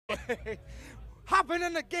Hopping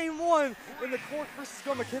into game one in the Quark versus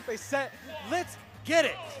Gomakenpi set. Let's get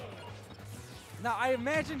it. Now, I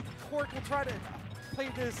imagine Quark will try to play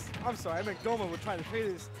this. I'm sorry, I meant Goma will try to play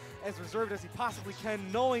this as reserved as he possibly can,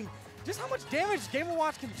 knowing just how much damage Game &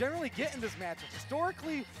 Watch can generally get in this matchup.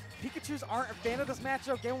 Historically, Pikachus aren't a fan of this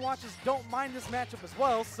matchup. Game & Watches don't mind this matchup as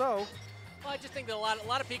well, so. Well, I just think that a lot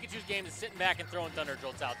of Pikachu's games is sitting back and throwing Thunder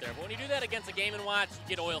Jolts out there. But when you do that against a Game & Watch,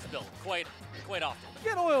 you get oil spilled quite often. You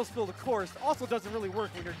get oil spilled, of course. Also doesn't really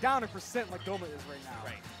work when you're down a percent like Goma is right now.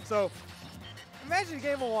 Right. So imagine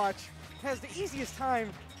Game & Watch has the easiest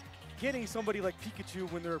time getting somebody like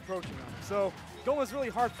Pikachu when they're approaching them. So Goma's really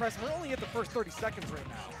hard pressed. We're only at the first 30 seconds right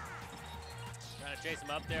now. Trying to chase him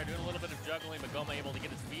up there, doing a little bit of juggling, but Goma able to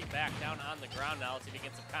get his feet back down on the ground now. Let's see if he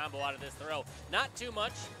gets some combo out of this throw. Not too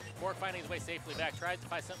much. Quark finding his way safely back. Tries to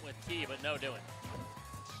find something with Ki, but no doing.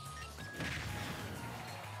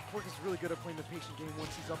 Quark is really good at playing the patient game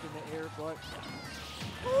once he's up in the air, but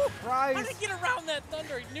ooh, prize. How did he get around that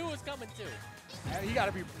Thunder? He knew it was coming too. You got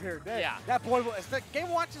to be prepared. Yeah. That boy, Game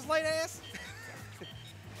 & Watch's light ass,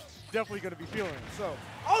 definitely going to be feeling it. So,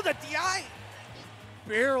 oh, the DI!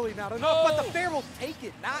 Barely not enough, but the fair will take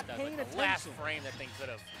it, not paying attention. Last frame that thing could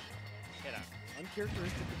have hit him.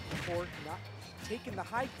 Uncharacteristic of Quark, not taking the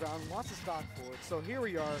high ground, wants to stock for it. So here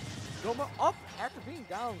we are, Goma up after being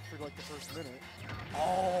down for like the first minute.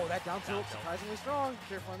 Oh, that down tilt surprisingly strong.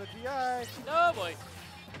 Careful on the DI. Oh boy.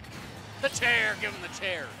 The chair, give him the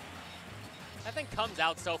chair. That thing comes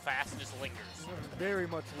out so fast and just lingers. Very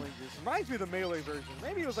much lingers. Reminds me of the Melee version.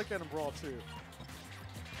 Maybe it was like that in Brawl too.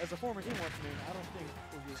 As a former Game Watch man, I don't think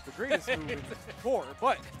it was the greatest move in 4,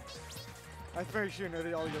 but I'm very sure that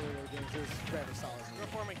all the other games is rather solid. You're a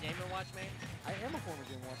former Game & Watch main? I am a former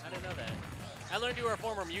Game Watch I man. didn't know that. I learned you were a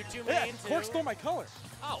former Mewtwo Yeah, main too. Quark stole my color.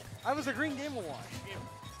 Oh. I was a green Game & Watch. Yeah.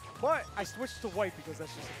 But I switched to white because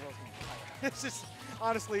that's just a girl's color. It's just,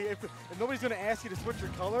 honestly, if nobody's going to ask you to switch your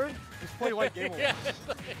color, just play white Game & Watch.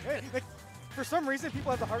 Yeah. Like, for some reason, people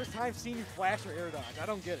have the hardest time seeing you flash or air dodge. I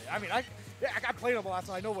don't get it. I mean, I played them a lot,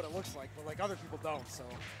 so I know what it looks like, but like other people don't, so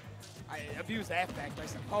I abuse that fact, I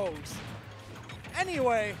suppose.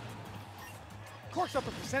 Anyway, Quark's up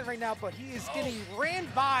a percent right now, but he is getting ran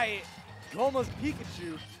by Goma's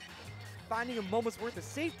Pikachu, finding a moment's worth of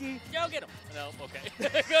safety. Go get him. No, okay.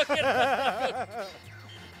 Go get him.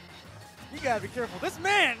 You gotta be careful. This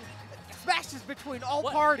man smashes between all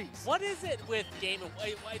parties. What is it with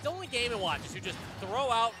it's only Game & Watches who just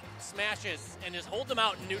throw out smashes and just hold them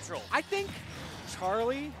out in neutral. I think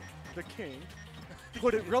Charlie, the king,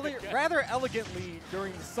 put it really rather elegantly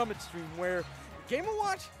during the Summit stream where Game &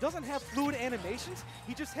 Watch doesn't have fluid animations.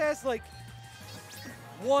 He just has like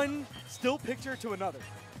one still picture to another.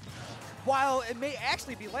 While it may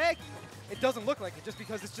actually be laggy, it doesn't look like it just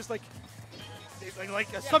because it's just like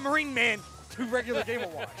a submarine man to regular Game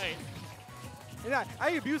 & Watch. And I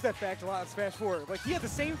abuse that fact a lot in Smash 4. Like, he had the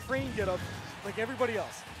same frame get up like everybody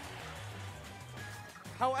else.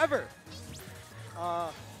 However,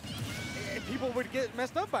 people would get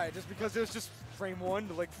messed up by it just because it was just frame 1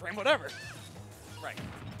 to like frame whatever. Right.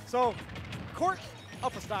 So, Quark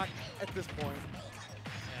up a stock at this point.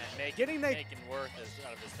 And making worth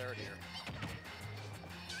out of his third here.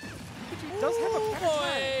 Pikachu does have a better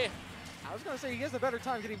time. I was going to say he has a better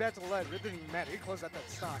time getting back to the ledge. It didn't even matter. He closed out that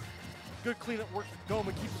stock. Good cleanup work from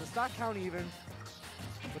Goma, keeping the stock count even,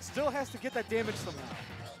 but still has to get that damage somehow.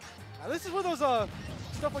 Now this is where those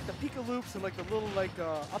stuff like the Pika loops and like the little like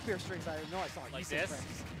up air strings I know I saw like this,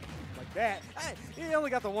 like that. He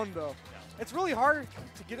only got the one though. Yeah. It's really hard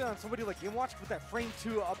to get it on somebody like Game Watch with that frame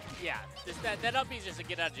 2 up. Yeah, that up is just a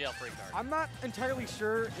get out of jail free card. I'm not entirely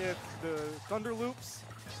sure if the Thunder loops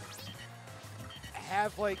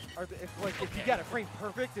have like, if you got a frame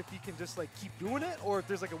perfect, if you can just like keep doing it, or if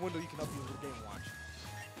there's like a window you can upload with Game Watch.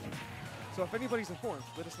 So if anybody's informed,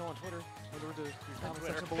 let us know on Twitter or the comment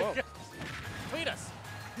section below. Tweet us.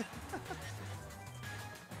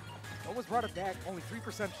 Almost brought it back, only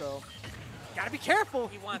 3% though. Gotta be careful.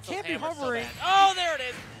 He wants you can't be hovering. So oh, there it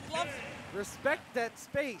is. Loves it. Respect that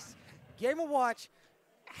space. Game & Watch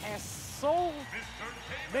has so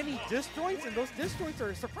many disjoints, and those disjoints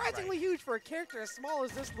are surprisingly huge for a character as small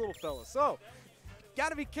as this little fella. So,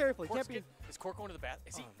 gotta be careful. Can't be. Is Quark going to the bathroom?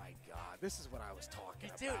 Is he? Oh my God, this is what I was talking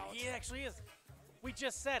about. Dude, he actually is. We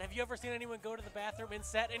just said, have you ever seen anyone go to the bathroom in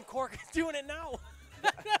set? And Quark is doing it now.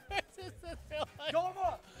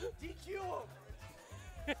 Goma, DQ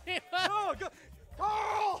him. No, go,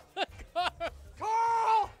 Carl!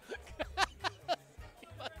 Carl!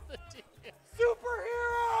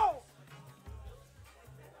 Superhero!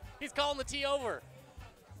 He's calling the T over.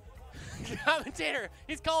 Commentator,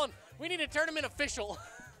 he's calling. We need a tournament official.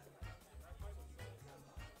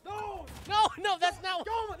 No, that's not.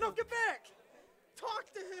 Goma, no, get back. Talk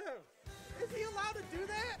to him. Is he allowed to do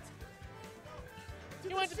that?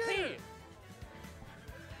 He went to pee.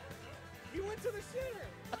 He went to the shitter.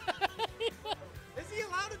 Is he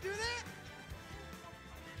allowed to do that?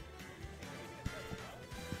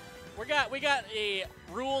 We got a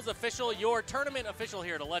rules official, your tournament official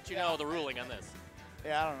here to let you know the ruling on this.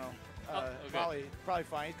 Yeah, I don't know. Okay. Probably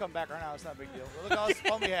fine. He's coming back right now. It's not a big deal. Look at all this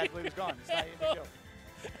fun we had when he was gone. It's not even a big deal.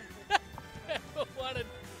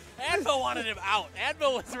 Advo wanted him out.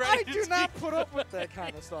 Advo was ready. I do not put up with that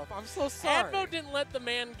kind of stuff. I'm so sorry. Advo didn't let the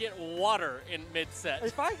man get water in mid-set.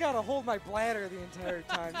 If I gotta hold my bladder the entire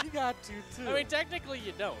time, you got to too. I mean, technically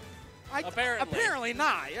you don't. Apparently. Apparently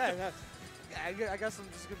not. Yeah. I guess I'm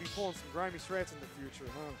just gonna be pulling some grimy strats in the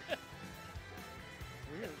future, huh?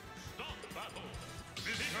 Weird.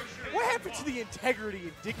 What happened to the integrity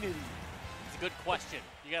and dignity? It's a good question.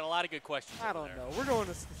 You got a lot of good questions. I don't know.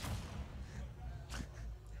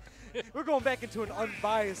 We're going back into an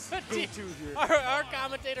unbiased game 2 here. Our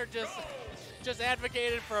commentator just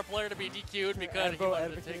advocated for a player to be DQ'd because he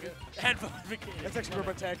wanted to take it. Advo advocated. That's actually where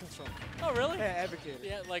my tag comes from. Oh, really? Yeah, advocated.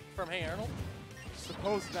 Yeah, like from Hey Arnold?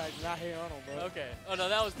 Supposed not Hey Arnold, but. Okay. Oh, no,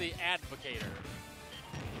 that was the advocator.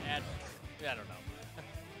 I don't know.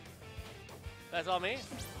 That's all me?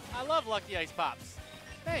 I love Lucky Ice Pops.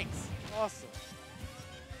 Thanks. Awesome.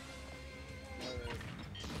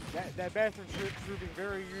 That bathroom trip proving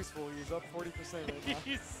very useful. He's up 40% right now.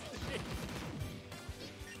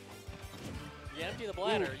 You empty the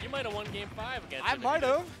bladder. Ooh. You might have won Game 5 against I him. might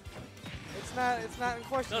have. It's not in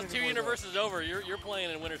question. Those 2 anymore, universes over. You're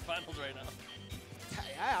playing in winners finals right now.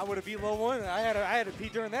 I would have beat low 1. I had to pee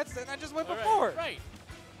during that set, and I just went before. Right.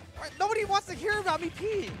 Nobody wants to hear about me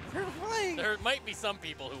peeing. We're playing. There might be some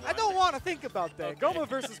people who. I don't want to think about that. Okay. Goma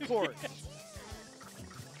versus Quark.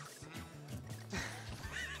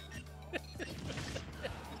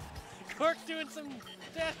 Quark doing some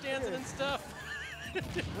dash dancing and stuff.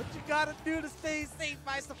 What you gotta do to stay safe,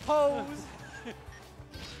 I suppose.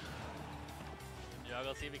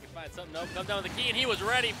 Juggle, see if he can find something. Nope, come down with the key, and he was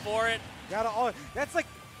ready for it. That's like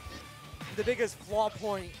the biggest flaw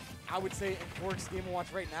point I would say in Quark's Game &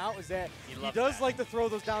 Watch right now is that he does like to throw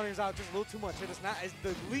those downers out just a little too much. It is not as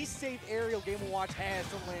the least safe aerial Game & Watch has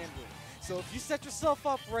to land with. So if you set yourself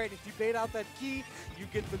up right, if you bait out that key, you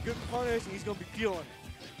get the good punish, and he's gonna be feeling it.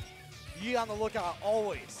 Be on the lookout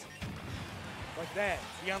always. Like that.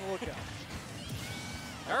 Be on the lookout.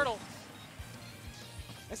 Hurdle.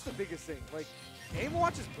 That's the biggest thing. Like, Game &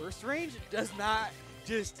 Watch's burst range does not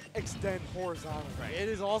just extend horizontally. Right. It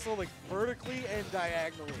is also like vertically and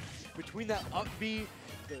diagonally. Between that up B,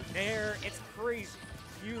 the nair, it's crazy.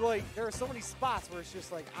 There are so many spots where it's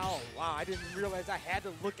just like, oh wow, I didn't realize I had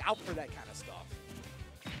to look out for that kind of stuff.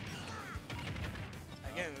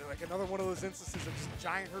 Again, like another one of those instances of just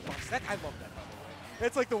giant hurt boxes. I love that, by the way.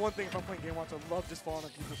 That's like the one thing if I'm playing Game & Watch, I love just falling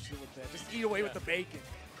on people's shit with that. Just eat away with the bacon.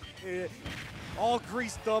 All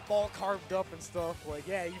greased up, all carved up and stuff. Like,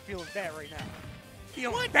 yeah, you feeling fat right now.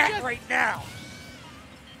 Feeling fat right now.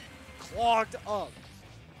 Clogged up.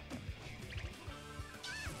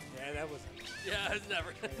 Yeah, that was. Yeah, it's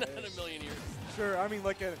never. Not in a million years. Sure, I mean,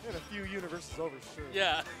 like in a few universes over, sure.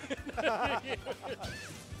 Yeah.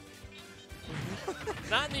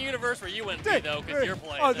 Not in the universe where you went to, though, because you're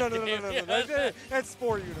playing. Oh, no. That's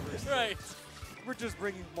Spore universe. Right. We're just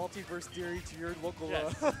bringing multiverse theory to your local,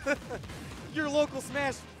 your local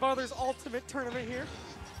Smash Brothers Ultimate tournament here.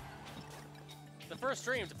 The first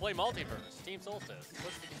stream to play multiverse, Team Solstice.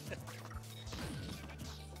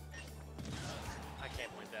 I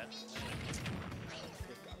can't believe that.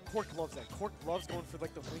 Quark loves that. Quark loves going for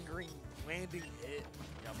like the lingering landing hit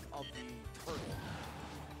of the turtle.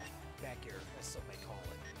 Back air, as some may call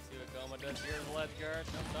it. See what Goma does here in the ledge guard.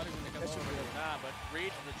 Nope, not even going to come over. Nah, but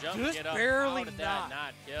reads the jump, just get up. barely How did that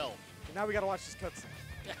not kill? And now we got to watch this cutscene.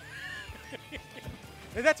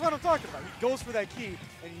 And that's what I'm talking about. He goes for that key,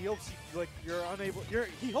 and he hopes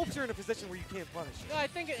he hopes you're in a position where you can't punish it. No, I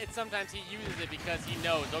think sometimes he uses it because he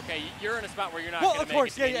knows, okay, you're in a spot where you're not going to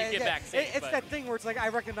make it, and you get back safe. It's that thing where it's like, I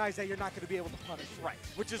recognize that you're not going to be able to punish it. Right.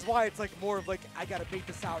 Which is why it's like more of like, I got to bait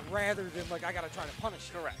this out rather than like, I got to try to punish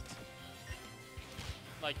it. Correct.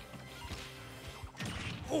 Like,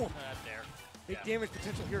 oh, not there. Big damage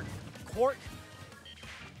potential here. Quark.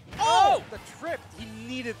 Oh! The trip. He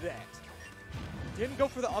needed that. Didn't go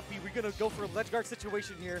for the up B. We're going to go for a ledge guard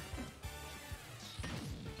situation here.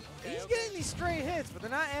 Okay, He's getting these stray hits, but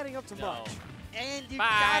they're not adding up to much. And you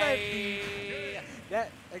Bye. gotta be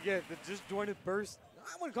that again. The disjointed burst.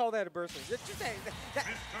 I wouldn't call that a burst. It's just that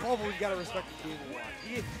bubble. You gotta respect the Game &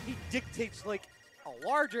 Watch. He dictates like a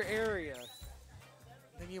larger area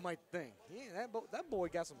than you might think. Yeah, that boy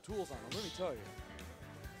got some tools on him, let me tell you.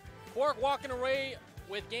 Quark walking away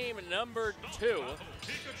with game number 2.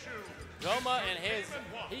 Goma and his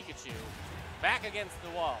Pikachu back against the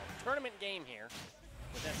wall. Tournament game here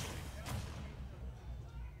with this.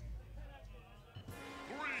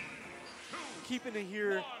 Keeping it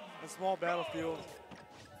here in small battlefield.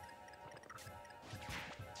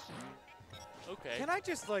 Okay. Can I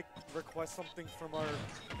just like request something from our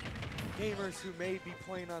gamers who may be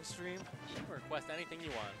playing on stream? You can request anything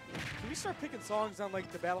you want. Can we start picking songs on like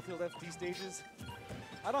the Battlefield FD stages?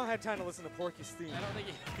 I don't have time to listen to Porky's theme. I don't think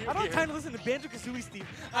I don't have time to listen to Banjo-Kazooie's theme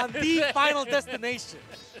on the Final Destination.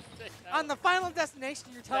 On the Final Destination,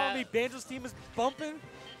 you're telling me Banjo's theme is bumping?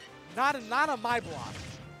 Not on my block.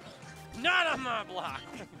 Not on my block.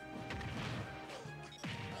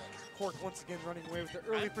 Quark once again running away with the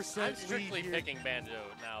early percent I'm strictly lead here. picking Banjo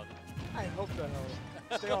now. I hope the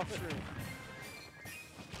hell. Stay off stream.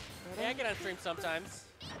 Yeah, I get on stream sometimes.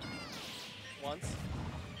 Once.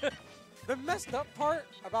 The messed up part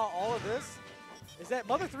about all of this is that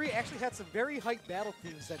Mother 3 actually had some very hype battle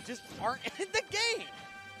themes that just aren't in the game.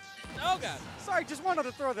 Oh, God. Sorry, just wanted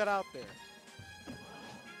to throw that out there.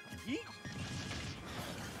 He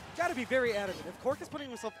got to be very adamant. If Quark is putting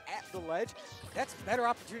himself at the ledge, that's a better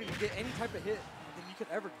opportunity to get any type of hit than you could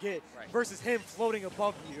ever get versus him floating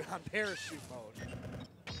above you on parachute mode.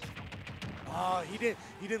 Oh, he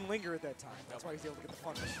didn't linger at that time. That's why he's able to get the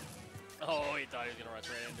punish. Oh, he thought he was going to rush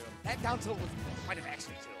right into him. That down tilt was quite an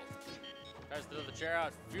action tilt. Tries to throw the chair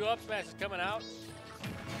out. A few up smashes coming out.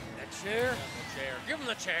 That chair. Yeah, the chair. Give him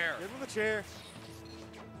the chair. Give him the chair.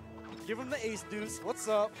 Give him the ace deuce. What's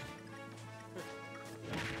up?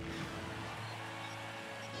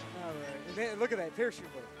 All right. And then look at that parachute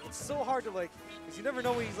mode. It's so hard to like, because you never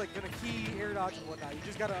know when he's like gonna key air dodge and whatnot. You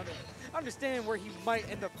just gotta understand where he might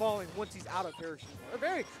end up falling once he's out of parachute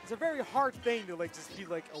mode. It's a very hard thing to like just be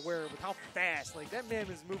like aware of how fast. Like that man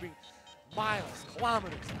is moving miles,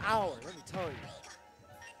 kilometers an hour. Let me tell you.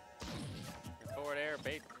 Forward air,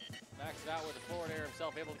 bait knocks it out with the forward air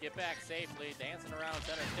himself, able to get back safely, dancing around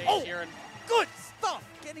center stage here. And good stuff!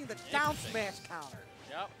 Getting the down smash counter.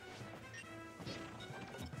 Yep.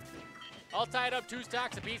 All tied up, 2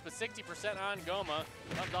 stocks apiece, but 60% on Goma.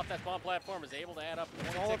 Comes off that spawn platform, is able to add up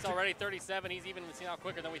 26 already, 37. He's even seen out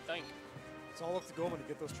quicker than we think. It's all up to Goma to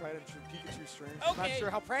get those tried and true Pikachu strings. I'm not sure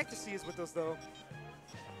how practiced he is with those though.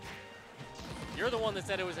 You're the one that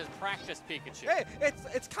said it was his practice Pikachu. Hey,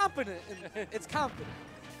 it's competent. It's competent,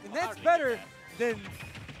 and that's better than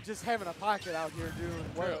just having a pocket out here doing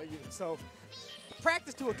what. So,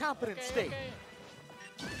 practice to a competent state.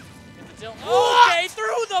 Okay,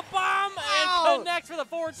 through the bomb and connects for the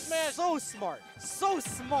forward smash. So smart. So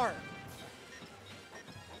smart.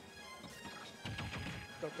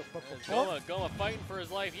 Goma fighting for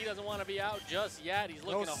his life. He doesn't want to be out just yet. He's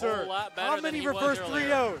looking a whole lot better How many than he reverse was earlier.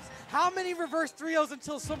 3-0s? How many reverse 3-0s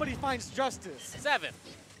until somebody finds justice? 7.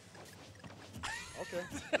 Okay.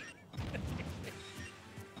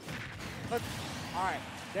 All right.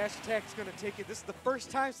 Dash attack is going to take it. This is the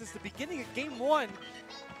first time since the beginning of game 1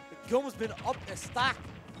 that Goma's been up a stock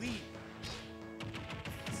lead.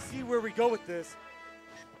 Let's see where we go with this.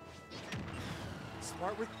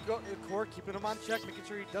 Smart with Quark, keeping him on check, making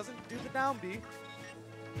sure he doesn't do the down B.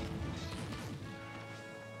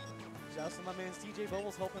 Shout out to my man CJ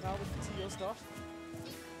Bubbles helping out with the TO stuff.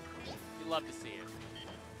 You'd love to see it.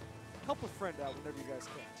 Help a friend out whenever you guys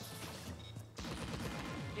can.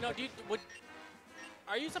 You know,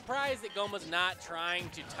 are you surprised that Goma's not trying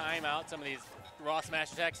to time out some of these raw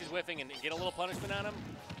smash attacks he's whiffing and get a little punishment on him?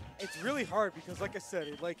 It's really hard because, like I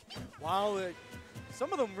said,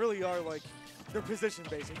 some of them really are like they're position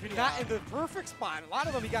based. If you're not in the perfect spot, a lot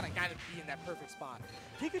of them you gotta be in that perfect spot.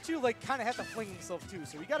 Pikachu kind of has to fling himself too,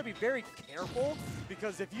 so you gotta be very careful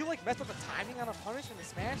because if you mess with the timing on a punish and a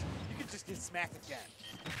smash, you can just get smacked again.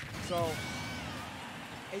 So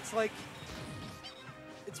it's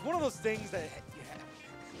it's one of those things that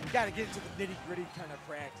you gotta get into the nitty gritty kind of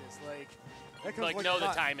practice. Know the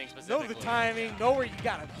timing specifically. Know the timing. Know where you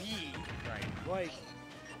gotta be. Right.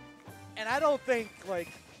 And I don't think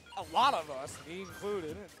a lot of us, me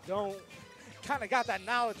included, kind of got that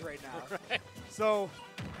knowledge right now. Right. So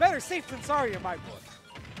better safe than sorry in my book.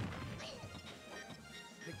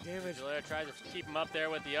 Big damage. Jalea tries to keep him up there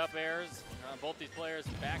with the up airs. Both these players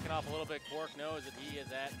backing off a little bit. Quark knows that he is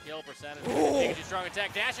at kill percentage. Pikachu strong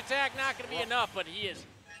attack, dash attack, not going to be enough, but he is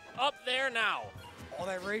up there now. All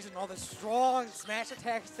that rage and all the strong smash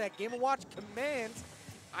attacks that Game & Watch commands.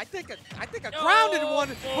 I think a grounded one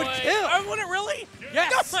would kill. Would it really?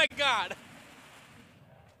 Yes. Oh my God.